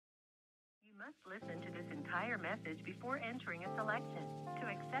must listen to this entire message before entering a selection. To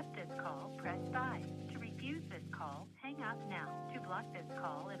accept this call, press 5. To refuse this call, hang up now. To block this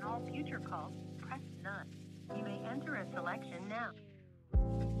call and all future calls, press none. You may enter a selection now.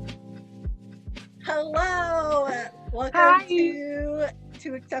 Hello. Welcome to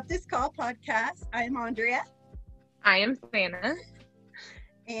Accept This Call podcast. I am Andrea. I am Savannah.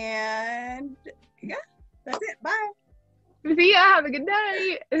 And yeah, that's it. Bye. See ya. Have a good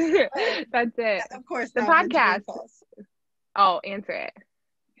night. That's it. Of course. The podcast. Oh, answer it.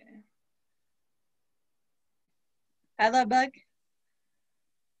 Okay. Hello, Bug.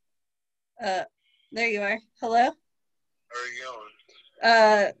 There you are. Hello. How are you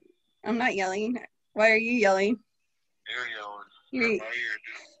yelling? I'm not yelling. Why are you yelling? You're yelling.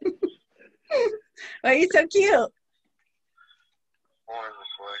 My ear. Why are you so cute? Born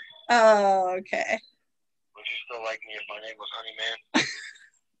this way. Oh, okay. Would you still like me if my name was Honeyman?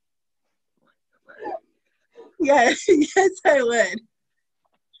 Yes, yes, I would.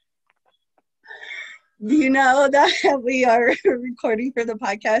 Do you know that we are recording for the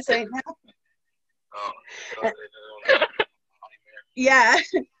podcast right now? Oh, so they don't know Honeyman. Yeah.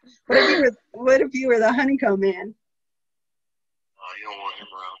 What if you were the honeycomb man? Oh, you don't want him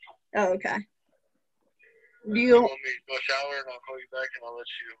around. Oh, okay. Do You you? want me to go shower and I'll call you back and I'll let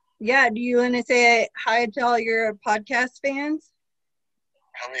you. Yeah. Do you want to say hi to all your podcast fans?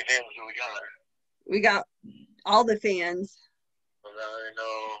 How many fans do we got? We got all the fans. So now they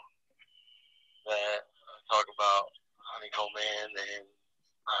know that I talk about Honeycomb Man and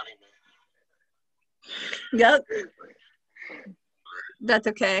Honeyman. Yep. That's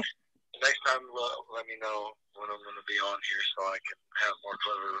okay. Next time, let me know when I'm going to be on here so I can have more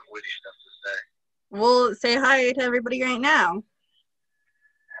clever, witty stuff to say. We'll say hi to everybody right now.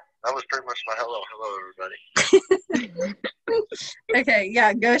 That was pretty much my hello. Hello, everybody. Okay.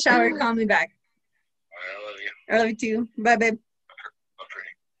 Yeah. Go shower and call me back. All right, I love you. I love you too. Bye, babe. I'm pretty.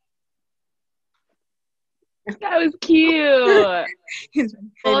 That was cute.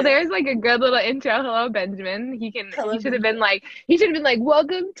 Well, there's like a good little intro. Hello, Benjamin. He should have been like,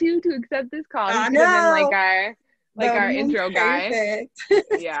 welcome to accept this call. He should have been like our intro guy.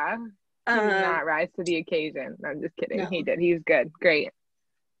 Yeah. He did not rise to the occasion. No, I'm just kidding. No. He did. He was good. Great.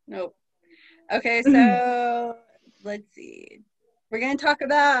 Nope. Okay, so let's see. We're going to talk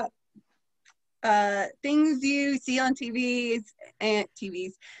about things you see on things you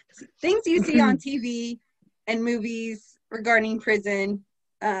see on TV and movies regarding prison.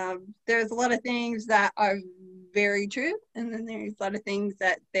 There's a lot of things that are very true, and then there's a lot of things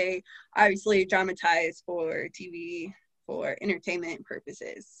that they obviously dramatize for TV for entertainment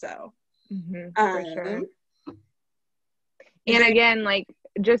purposes. So, for sure. And again,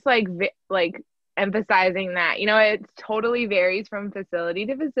 just emphasizing that, it totally varies from facility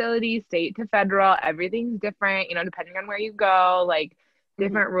to facility, state to federal. Everything's different, depending on where you go,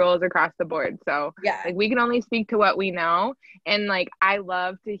 different rules across the board. So yeah, we can only speak to what we know. And I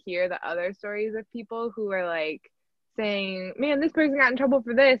love to hear the other stories of people who are saying, man, this person got in trouble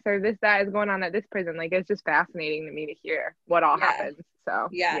for this, or that is going on at this prison. It's just fascinating to me to hear what all happens. So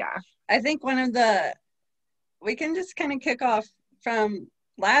yeah. I think we can just kind of kick off from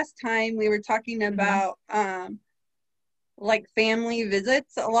last time. We were talking about family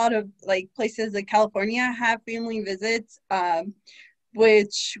visits. A lot of places like California have family visits,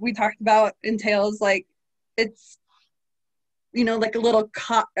 which we talked about entails it's a little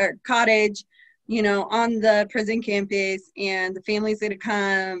cottage on the prison campus, and the family's going to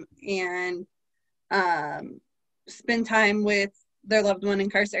come and spend time with their loved one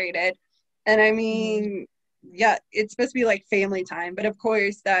incarcerated. And I mean, yeah, it's supposed to be family time, but of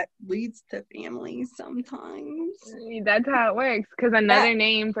course that leads to family sometimes. That's how it works. Because another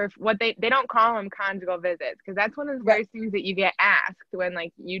name for what they don't call them conjugal visits, because that's one of the first things that you get asked when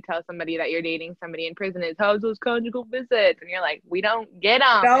you tell somebody that you're dating somebody in prison is, how's those conjugal visits? And you're like, we don't get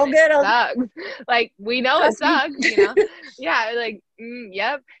them. Don't get them. Sucks. We know it sucks. Yeah.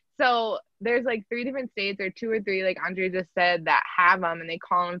 Yep. So there's 3 different states, or 2 or 3, like Andrea just said, that have them, and they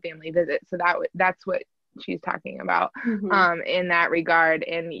call them family visits. So that's what she's talking about in that regard.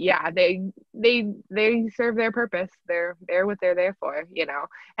 And yeah, they serve their purpose. They're what they're there for,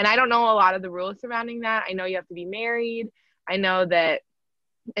 and I don't know a lot of the rules surrounding that. I know you have to be married. I know that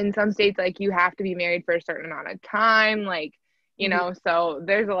in some states you have to be married for a certain amount of time, so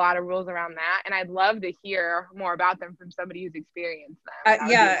there's a lot of rules around that, and I'd love to hear more about them from somebody who's experienced them.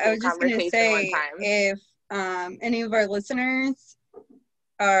 I was just going to say, if any of our listeners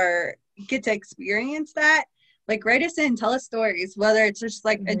get to experience that, write us in, tell us stories, whether it's just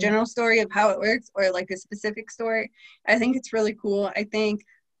a general story of how it works or a specific story. I think it's really cool. I think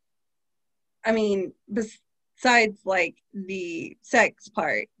I mean, besides like the sex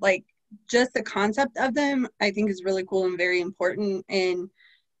part, like just the concept of them, I think is really cool and very important in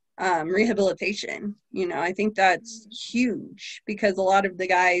rehabilitation. You know, I think that's huge because a lot of the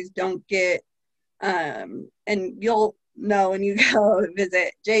guys don't get, and you'll know when you go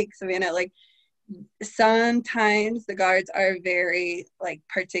visit Jake, Savannah, like sometimes the guards are very like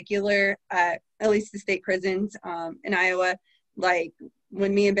particular at least the state prisons in Iowa. Like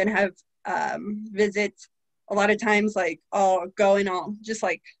when me and Ben have visits, a lot of times like I'll go and I'll just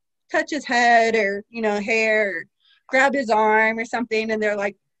like touch his head or, you know, hair or grab his arm or something, and they're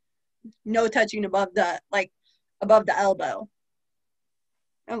like, no touching above the elbow.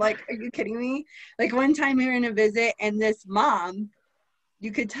 I'm like, are you kidding me? Like one time we were in a visit and this mom,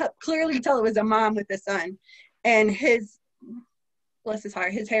 you could clearly tell it was a mom with a son, and his, bless his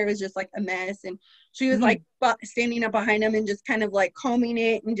heart, his hair was just like a mess, and she was like standing up behind him and just kind of like combing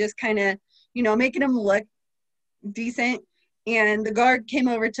it and just kind of, you know, making him look decent. And the guard came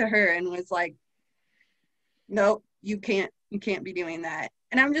over to her and was like, nope, you can't be doing that.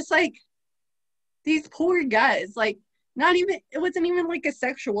 And I'm just like, these poor guys, like, not even, it wasn't even like a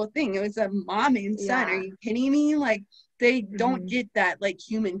sexual thing. It was a mom and son. Yeah. Are you kidding me? Like, they don't get that like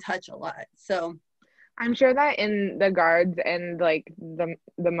human touch a lot. So I'm sure that in the guards and like the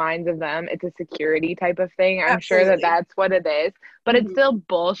minds of them, it's a security type of thing. I'm sure that absolutely. that's what it is, but it's still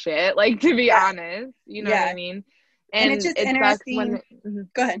bullshit. Like, to be honest, you know what I mean? And it's just it interesting. sucks when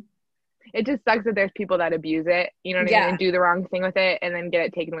Go ahead. it just sucks that there's people that abuse it, you know what I mean, and do the wrong thing with it and then get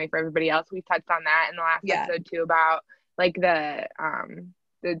it taken away for everybody else. We touched on that in the last episode too, about like the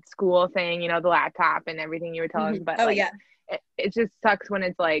school thing, you know, the laptop and everything you were telling. But it just sucks when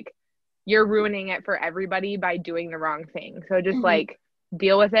it's like you're ruining it for everybody by doing the wrong thing. So just like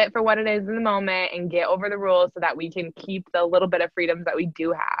deal with it for what it is in the moment and get over the rules so that we can keep the little bit of freedoms that we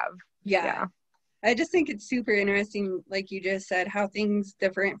do have. Yeah. I just think it's super interesting, like you just said, how things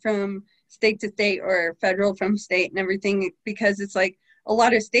different from state to state or federal from state and everything, because it's like a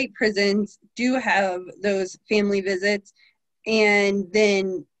lot of state prisons do have those family visits. And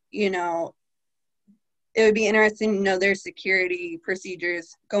then, you know, it would be interesting to know their security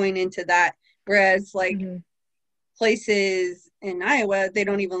procedures going into that. Whereas like places in Iowa, they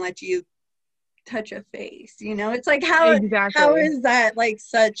don't even let you touch a face, you know? It's like, how is that like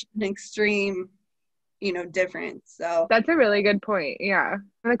such an extreme, you know, difference? So that's a really good point. Yeah. One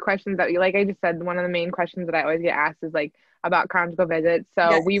of the questions that like I just said, one of the main questions that I always get asked is like about conjugal visits.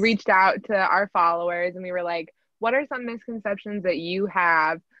 So we reached out to our followers and we were like, what are some misconceptions that you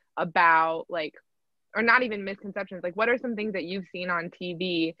have about like, or not even misconceptions, like what are some things that you've seen on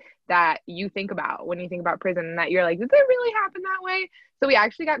TV that you think about when you think about prison and that you're like, did it really happen that way? So we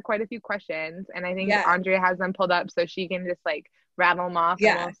actually got quite a few questions, and I think Andrea has them pulled up so she can just like rattle them off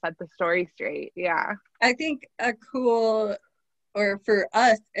and we'll set the story straight. Yeah. I think a cool, or for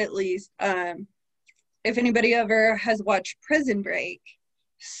us at least, if anybody ever has watched Prison Break,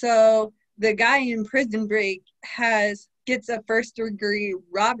 so the guy in Prison Break gets a first-degree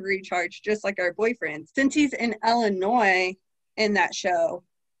robbery charge, just like our boyfriend. Since he's in Illinois in that show,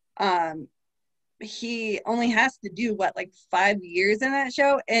 he only has to do, like 5 years in that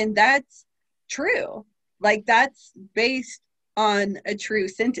show? And that's true. Like, that's based on a true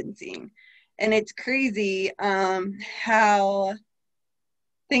sentencing. And it's crazy how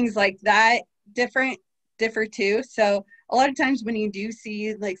things like that differ too. So a lot of times when you do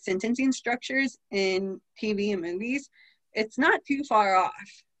see, like, sentencing structures in TV and movies, it's not too far off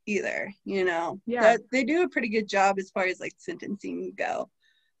either, you know. They do a pretty good job as far as like sentencing go.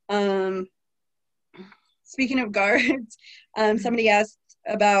 Speaking of guards, somebody asked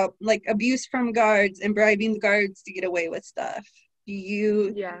about like abuse from guards and bribing the guards to get away with stuff. Do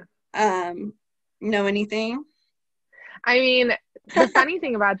you know anything? I mean, the funny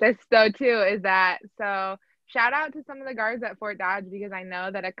thing about this though too is that, so shout out to some of the guards at Fort Dodge, because I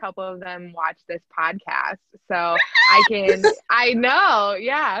know that a couple of them watch this podcast. So I know.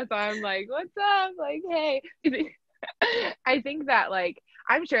 Yeah. So I'm like, what's up? Like, hey, I think that like,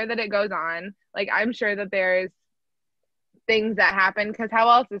 I'm sure that it goes on. Like, I'm sure that there's things that happen, because how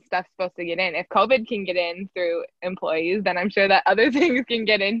else is stuff supposed to get in? If COVID can get in through employees, then I'm sure that other things can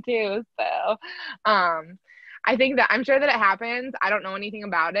get in too. So, I think that I'm sure that it happens. I don't know anything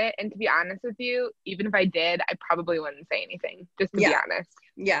about it. And to be honest with you, even if I did, I probably wouldn't say anything, just to be honest.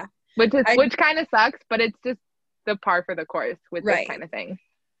 Yeah. Which kind of sucks, but it's just the par for the course with this kind of thing.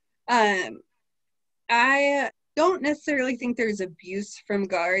 I don't necessarily think there's abuse from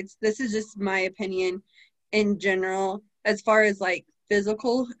guards. This is just my opinion in general, as far as like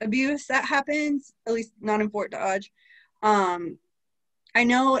physical abuse that happens, at least not in Fort Dodge. I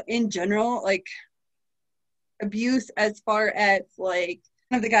know in general, like abuse as far as like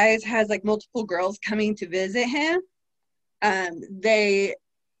one of the guys has like multiple girls coming to visit him.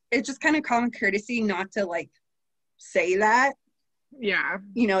 It's just kind of common courtesy not to like say that, Yeah.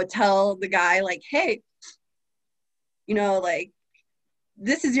 Tell the guy like, hey, like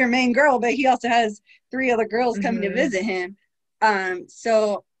this is your main girl, but he also has 3 other girls coming to visit him.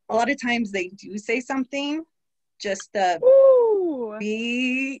 So a lot of times they do say something just to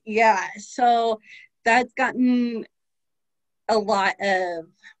be, so that's gotten a lot of,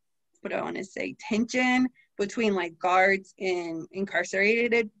 what do I want to say, tension between like guards and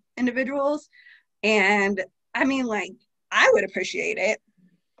incarcerated individuals. And I mean, like, I would appreciate it,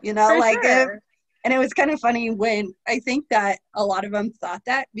 For like sure. and it was kind of funny when I think that a lot of them thought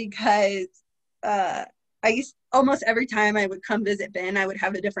that, because almost every time I would come visit Ben, I would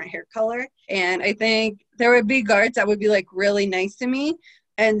have a different hair color. And I think there would be guards that would be like really nice to me.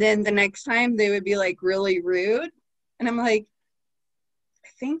 And then the next time they would be like really rude. And I'm like, I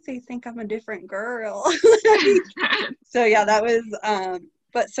think they think I'm a different girl. So yeah, that was,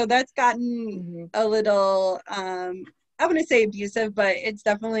 but so that's gotten a little, I wouldn't say abusive, but it's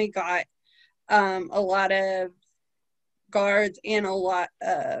definitely got a lot of guards and a lot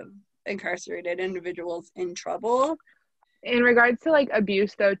of incarcerated individuals in trouble. In regards to like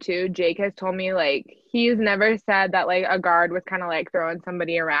abuse though too, Jake has told me like he's never said that like a guard was kind of like throwing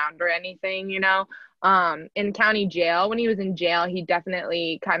somebody around or anything, in county jail, when he was in jail, he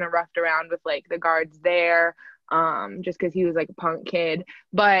definitely kind of roughed around with like the guards there, just because he was like a punk kid.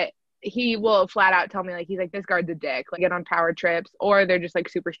 But he will flat out tell me like, he's like, this guard's a dick, like get on power trips, or they're just like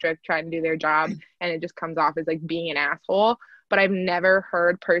super strict trying to do their job, and it just comes off as like being an asshole. But I've never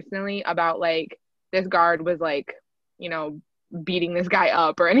heard personally about like this guard was like, beating this guy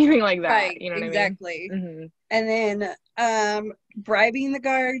up or anything like that. Right, you know what exactly. I mean? And then bribing the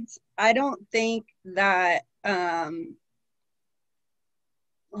guards, I don't think that at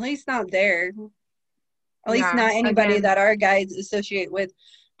least not there. At least not anybody that our guides associate with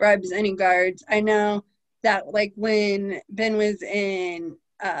bribes any guards. I know that like when Ben was in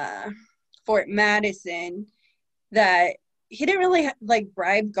Fort Madison, that he didn't really like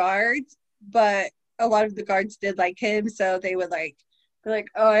bribe guards, but a lot of the guards did like him, so they would like be like,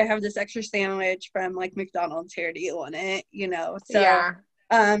 oh, I have this extra sandwich from like McDonald's here, do you want it? So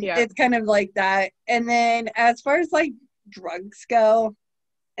it's kind of like that. And then as far as like drugs go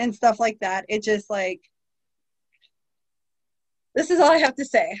and stuff like that, it just like, this is all I have to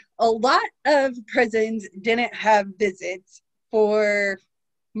say. A lot of prisons didn't have visits for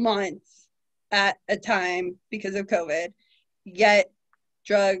months at a time because of COVID, yet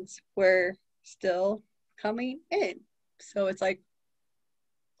drugs were still coming in. So it's like,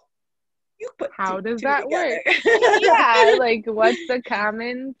 you put how does two that together. work? Yeah, like what's the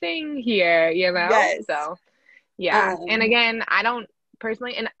common thing here, Yes. So yeah. And again, I don't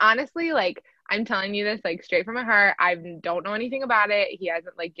personally, and honestly, like I'm telling you this like straight from my heart, I don't know anything about it. He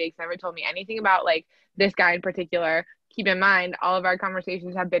hasn't, like, Jake's never told me anything about like this guy in particular. Keep in mind, all of our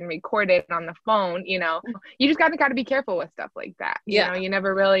conversations have been recorded on the phone. You just gotta be careful with stuff like that. You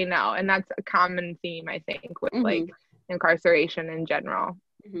never really know. And that's a common theme, I think, with like incarceration in general.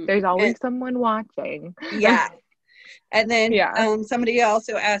 There's always someone watching. Yeah. And then somebody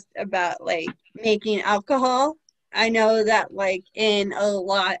also asked about like making alcohol. I know that like in a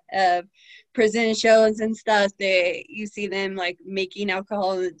lot of prison shows and stuff, you see them like making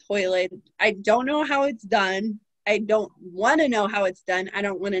alcohol in the toilet. I don't know how it's done. I don't want to know how it's done. I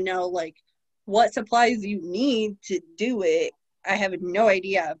don't want to know like what supplies you need to do it. I have no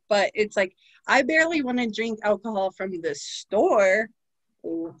idea. But it's like, I barely want to drink alcohol from the store.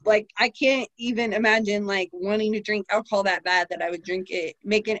 Like, I can't even imagine like wanting to drink alcohol that bad that I would drink it,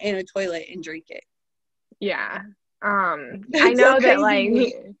 make it in a toilet and drink it. Yeah. I know that like,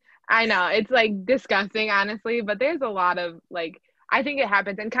 I know it's like disgusting, honestly, but there's a lot of like, I think it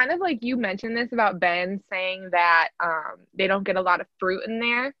happens. And kind of like you mentioned this about Ben saying that they don't get a lot of fruit in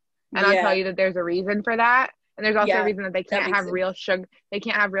there. And I'll tell you that there's a reason for that. And there's also a reason that they can't have real sugar. They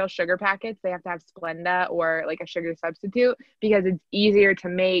can't have real sugar packets. They have to have Splenda or like a sugar substitute, because it's easier to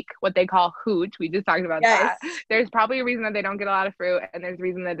make what they call hooch. We just talked about that. There's probably a reason that they don't get a lot of fruit, and there's a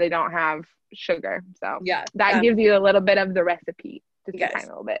reason that they don't have sugar. So that gives you a little bit of the recipe, just a tiny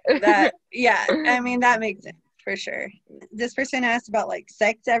little bit. I mean, that makes sense for sure. This person asked about like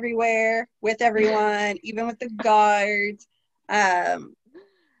sex everywhere with everyone, even with the guards.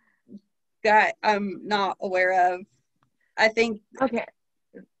 That I'm not aware of. I think. Okay.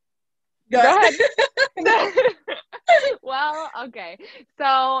 Go ahead. Well, okay.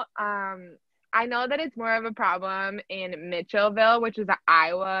 So, I know that it's more of a problem in Mitchellville, which is the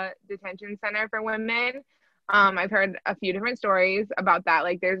Iowa detention center for women. I've heard a few different stories about that.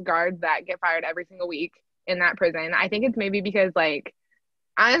 Like, there's guards that get fired every single week in that prison. I think it's maybe because, like,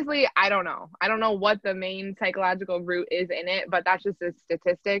 honestly, I don't know. I don't know what the main psychological root is in it, but that's just a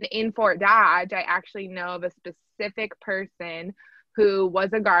statistic. In Fort Dodge, I actually know of a specific person who was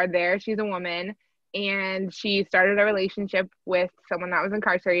a guard there. She's a woman, and she started a relationship with someone that was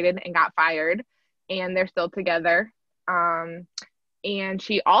incarcerated and got fired, and they're still together. And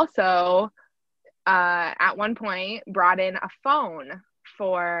she also, at one point, brought in a phone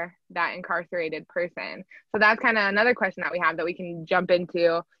for that incarcerated person. So that's kind of another question that we have that we can jump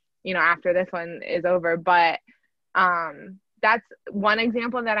into, after this one is over. But that's one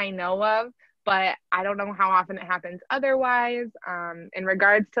example that I know of, but I don't know how often it happens otherwise. In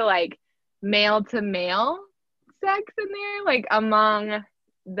regards to like male to male sex in there, like among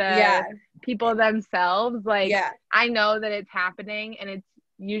the people themselves, like I know that it's happening, and it's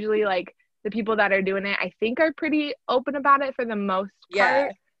usually like the people that are doing it, I think, are pretty open about it for the most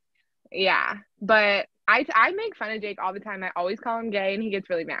part. Yeah. But I make fun of Jake all the time. I always call him gay, and he gets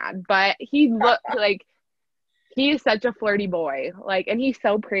really mad. But he looks like he is such a flirty boy. Like, and he's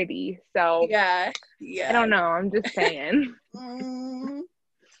so pretty. So I don't know. I'm just saying. I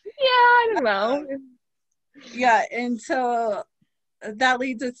don't know. And so that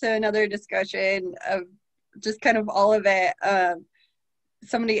leads us to another discussion of just kind of all of it.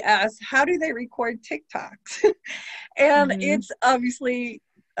 Somebody asked, how do they record TikToks? And it's obviously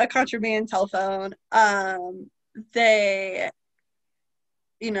a contraband telephone. They,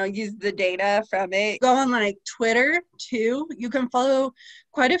 use the data from it. Go on like Twitter too. You can follow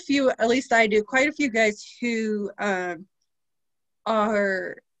quite a few, at least I do, quite a few guys who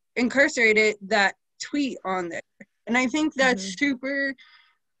are incarcerated that tweet on there. And I think that's super,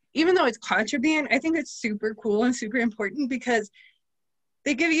 even though it's contraband, I think it's super cool and super important because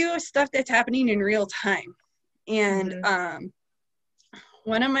they give you stuff that's happening in real time. And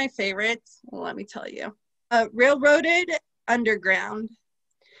one of my favorites, let me tell you, Railroaded Underground.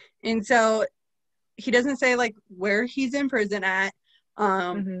 And so he doesn't say like where he's in prison at.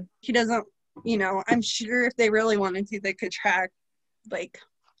 He doesn't, I'm sure if they really wanted to, they could track like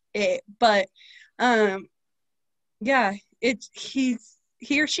it. But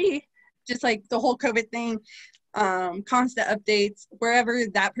he or she, just like the whole COVID thing, constant updates wherever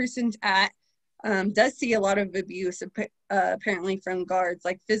that person's at, does see a lot of abuse apparently from guards,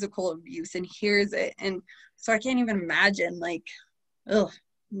 like physical abuse, and hears it. And so I can't even imagine, like, ugh.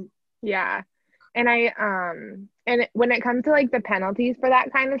 Yeah. And and when it comes to like the penalties for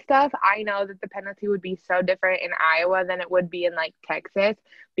that kind of stuff, I know that the penalty would be so different in Iowa than it would be in like Texas,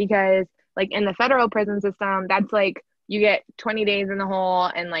 because like in the federal prison system, that's like you get 20 days in the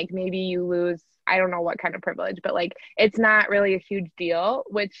hole, and like maybe you lose, I don't know what kind of privilege, but like it's not really a huge deal,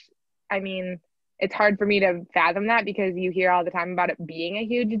 which, I mean, it's hard for me to fathom that because you hear all the time about it being a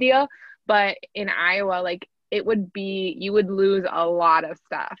huge deal. But in Iowa, like you would lose a lot of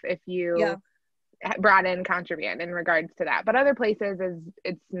stuff if you brought in contraband in regards to that. But other places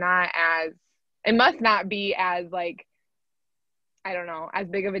it must not be as like, I don't know, as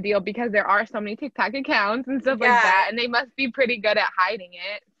big of a deal because there are so many TikTok accounts and stuff like that, and they must be pretty good at hiding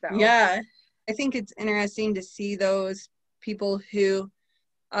it. So I think it's interesting to see those people who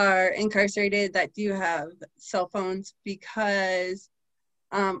are incarcerated that do have cell phones, because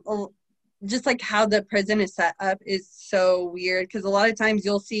just like how the prison is set up is so weird, because a lot of times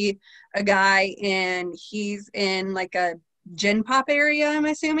you'll see a guy and he's in like a gin pop area, I'm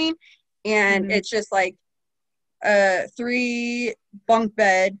assuming, and it's just like a 3 bunk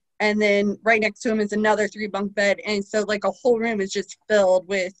bed, and then right next to him is another 3 bunk bed, and so like a whole room is just filled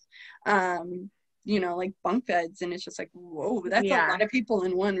with like bunk beds, and it's just like, whoa, that's a lot of people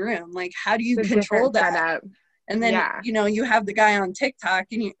in one room. Like, how do you control that? Setup. And then you have the guy on TikTok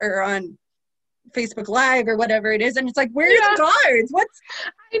or on Facebook Live or whatever it is, and it's like, where are the guards?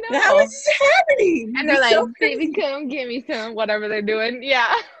 How is this happening? And they're like, baby, come give me some, whatever they're doing.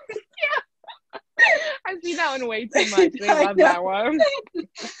 Yeah. I see that one way too much. They love that one.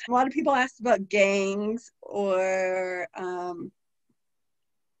 A lot of people asked about gangs or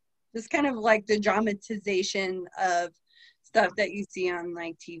just kind of like the dramatization of stuff that you see on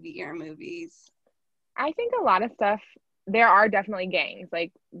like TV or movies. I think a lot of stuff, there are definitely gangs.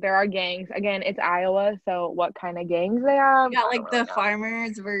 Like, there are gangs. Again, it's Iowa, so what kind of gangs they are? Yeah, like the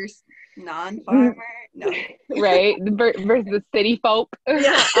farmers versus non-farmer. No. Right, versus the city folk.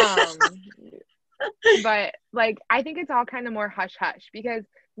 Yeah. But like, I think it's all kind of more hush-hush because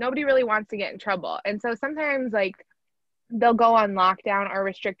nobody really wants to get in trouble. And so sometimes like they'll go on lockdown or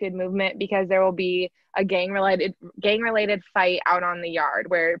restricted movement because there will be a gang related fight out on the yard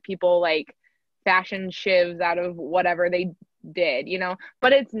where people like fashion shivs out of whatever they did,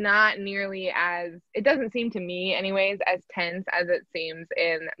 but it's not nearly as, it doesn't seem to me anyways, as tense as it seems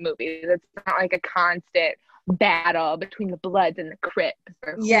in movies. It's not like a constant battle between the Bloods and the Crips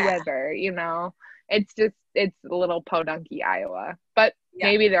or whoever, it's a little podunky Iowa, but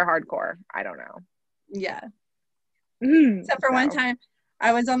maybe they're hardcore. I don't know. Yeah. Except for one time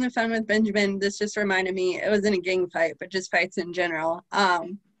I was on the phone with Benjamin. This just reminded me, it wasn't a gang fight, but just fights in general.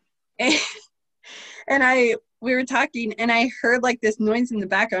 And we were talking and I heard like this noise in the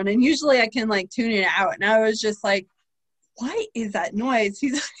background, and usually I can like tune it out. And I was just like, what is that noise?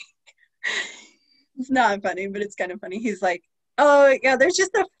 He's like, it's not funny, but it's kind of funny. He's like, oh yeah, there's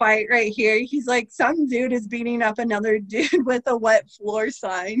just a fight right here. He's like, some dude is beating up another dude with a wet floor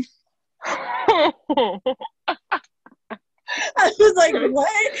sign. I was like,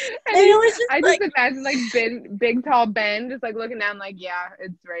 what? And it was just I just imagine like big tall Ben just like looking down like, yeah,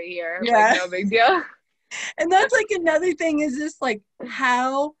 it's right here. Yeah. Like, no big deal. And that's like another thing is just like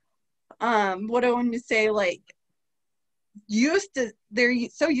how what I wanted to say, like they're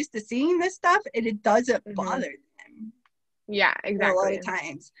so used to seeing this stuff and it doesn't bother them. Yeah, exactly. A lot of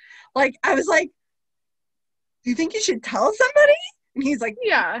times. Like I was like, do you think you should tell somebody? And he's like,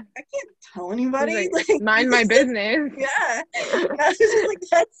 yeah, I can't tell anybody. Like, like mind my business. Yeah. I was just like,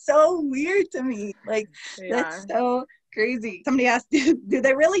 that's so weird to me. Like, that's so crazy. Somebody asked, do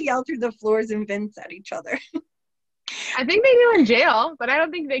they really yell through the floors and vents at each other? I think they do in jail, but I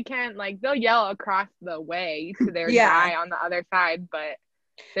don't think they can. Like, they'll yell across the way to their guy on the other side, but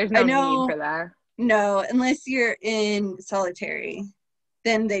there's no need for that. No, unless you're in solitary,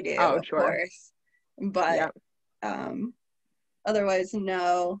 then they do, of course. But, otherwise,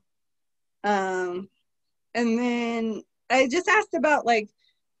 no. And then I just asked about, like,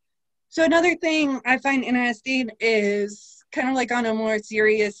 so another thing I find interesting is kind of like on a more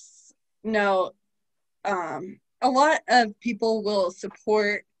serious note, a lot of people will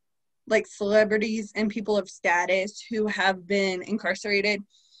support, like, celebrities and people of status who have been incarcerated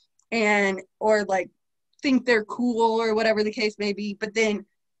or, like, think they're cool or whatever the case may be. But then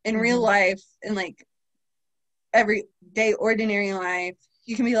in real life, in, like, everyday ordinary life,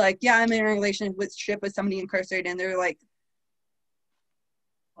 you can be like, yeah, I'm in a relationship with somebody incarcerated, and they're like,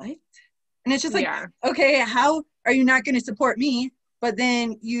 what? And it's just like, okay, how are you not going to support me, but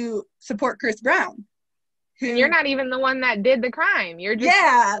then you support Chris Brown? And you're not even the one that did the crime. You're just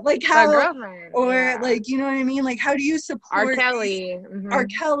like how, the girlfriend. Or like, you know what I mean? Like, how do you support R. Kelly? R.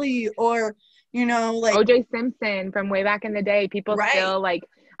 Kelly, or, you know, like O.J. Simpson from way back in the day. People still like,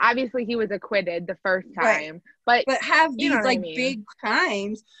 obviously he was acquitted the first time, but have these like big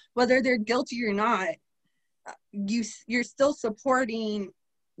crimes, whether they're guilty or not, you're still supporting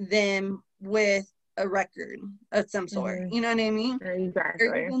them with a record of some sort. You know what I mean? Exactly.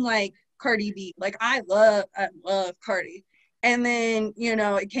 Or even like Cardi B. Like I love Cardi. And then, you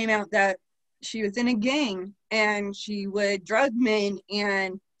know, it came out that she was in a gang and she would drug men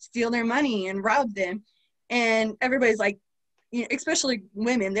and steal their money and rob them. And everybody's like, you know, especially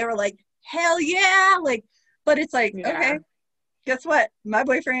women, they were like, hell yeah. Like, but it's like, okay, guess what? My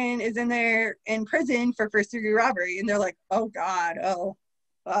boyfriend is in prison for first-degree robbery. And they're like, oh God, oh.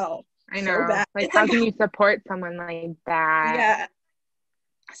 I know. So like, how can you support someone like that? Yeah.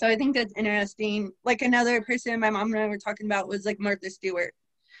 So I think that's interesting. Like another person my mom and I were talking about was like Martha Stewart.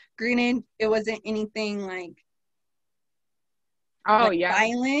 Granted, it wasn't anything like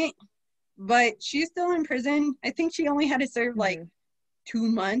violent, but she's still in prison. I think she only had to serve like 2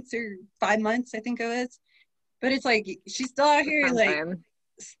 months or 5 months, I think it was. But it's like she's still out here like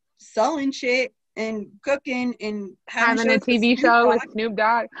selling shit and cooking and having a TV show with Snoop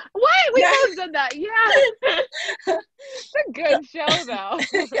Dogg. What? We both did that. Yeah. It's a good show though.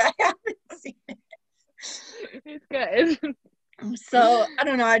 I haven't seen it. It's good. So I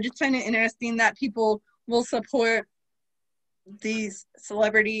don't know. I just find it interesting that people will support these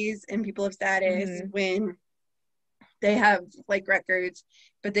celebrities and people of status when they have like records,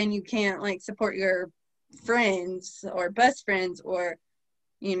 but then you can't like support your friends or best friends or,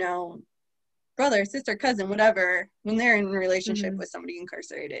 you know, brother, sister, cousin, whatever, when they're in a relationship with somebody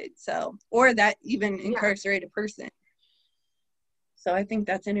incarcerated. So, or that even incarcerated person. So I think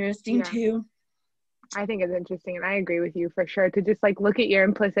that's interesting too. I think it's interesting, and I agree with you for sure, to just like look at your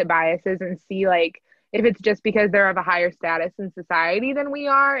implicit biases and see like if it's just because they're of a higher status in society than we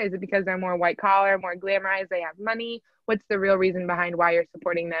are. Is it because they're more white collar, more glamorized, they have money? What's the real reason behind why you're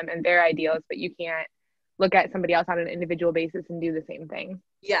supporting them and their ideals, but you can't look at somebody else on an individual basis and do the same thing?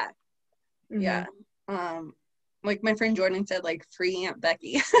 Yeah. like my friend Jordan said, like free Aunt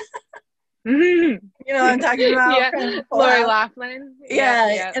Becky. You You know what I'm talking about? Yeah, From Full Lori House. Loughlin.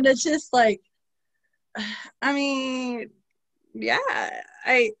 Yeah, and it's just like, I mean, yeah,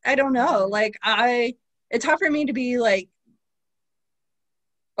 I don't know. Like it's hard for me to be like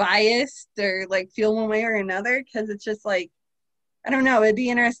biased or like feel one way or another, because it's just like, I don't know. It'd be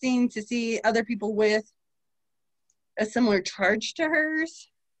interesting to see other people with a similar charge to hers,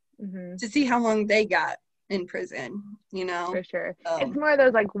 to see how long they got in prison, you know? For sure. It's more of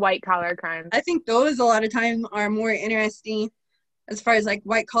those like white collar crimes. I think those a lot of time are more interesting as far as like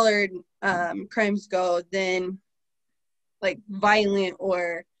white collared crimes go than like violent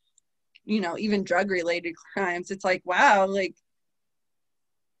or, you know, even drug related crimes. It's like, wow, like,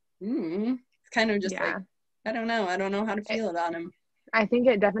 it's kind of just like, I don't know how to feel about them. I think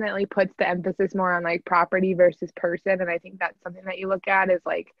it definitely puts the emphasis more on like property versus person, and I think that's something that you look at is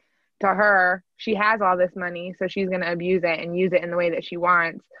like, to her, she has all this money, so she's going to abuse it and use it in the way that she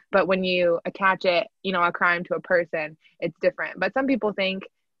wants. But when you attach it, you know, a crime to a person, it's different. But some people think,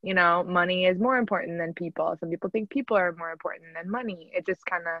 you know, money is more important than people. Some people think people are more important than money. It just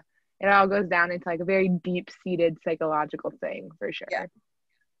kind of, it all goes down into like a very deep-seated psychological thing, for sure.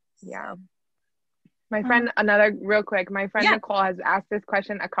 Yeah. My friend, real quick, my friend Nicole has asked this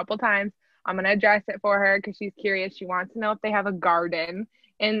question a couple times. I'm going to address it for her because she's curious. She wants to know if they have a garden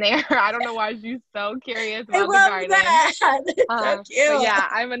in there. I don't know why she's so curious about the garden. That. So cute. But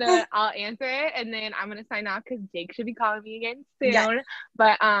yeah, I'll answer it, and then I'm gonna sign off because Jake should be calling me again soon. Yeah.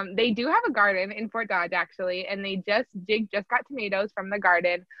 But they do have a garden in Fort Dodge actually, and Jake just got tomatoes from the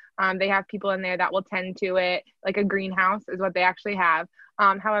garden. They have people in there that will tend to it, like a greenhouse is what they actually have.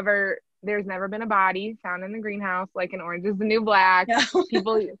 However, there's never been a body found in the greenhouse, like in Orange is the New Black. Yeah.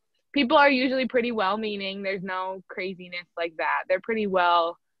 People are usually pretty well-meaning. There's no craziness like that. They're pretty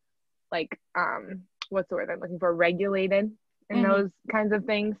well, like, what's the word I'm looking for? Regulated in those kinds of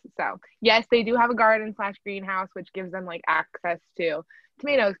things. So, yes, they do have a garden/greenhouse, which gives them, like, access to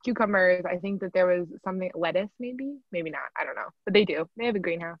tomatoes, cucumbers. I think that there was something, lettuce maybe? Maybe not. I don't know. But they do. They have a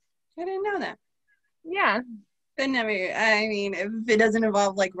greenhouse. I didn't know that. Yeah. But never, I mean, if it doesn't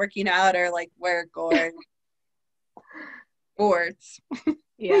involve, like, working out or, like, work or sports.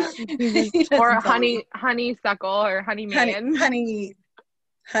 Yeah. Or honeysuckle or honeyman.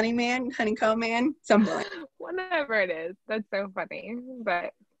 Honeycomb man, something. Whatever it is. That's so funny.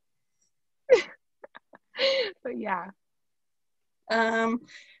 But yeah. If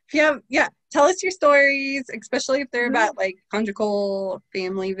you have, tell us your stories, especially if they're about like conjugal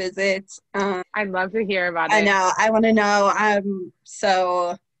family visits. I'd love to hear about it. I know. I want to know. I'm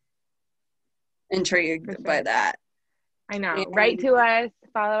so intrigued by that. I know. Write to us.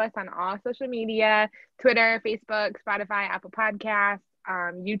 Follow us on all social media, Twitter, Facebook, Spotify, Apple Podcasts,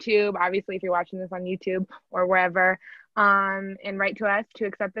 YouTube, obviously if you're watching this on YouTube or wherever, and write to us to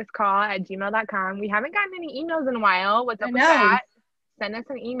accept this call at gmail.com. We haven't gotten any emails in a while. What's up with that? Send us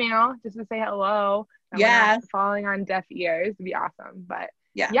an email just to say hello. We're not falling on deaf ears. It'd be awesome. But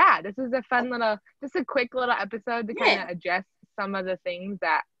yeah, this is a fun just a quick little episode to kind of address some of the things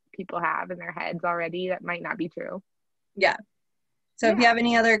that people have in their heads already that might not be true. Yeah. So if you have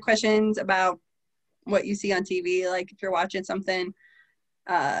any other questions about what you see on TV, like if you're watching something,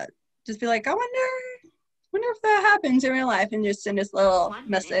 just be like, I wonder if that happens in real life, and just send us a little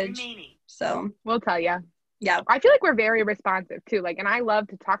message. So we'll tell you. Yeah. I feel like we're very responsive too. Like, and I love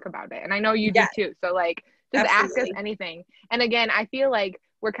to talk about it. And I know you do too. So like, just ask us anything. And again, I feel like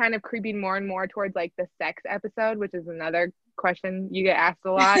we're kind of creeping more and more towards like the sex episode, which is another question you get asked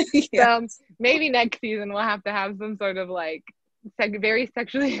a lot. So maybe next season we'll have to have some sort of like very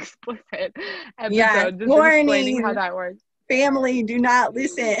sexually explicit episode. Just explaining how that works. Family, do not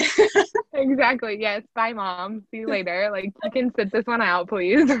listen. Exactly. Yes. Bye, Mom. See you later. Like, you can sit this one out,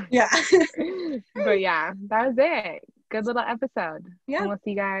 please. Yeah. But yeah, that was it. Good little episode. Yeah. And we'll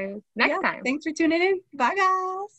see you guys next time. Thanks for tuning in. Bye, guys.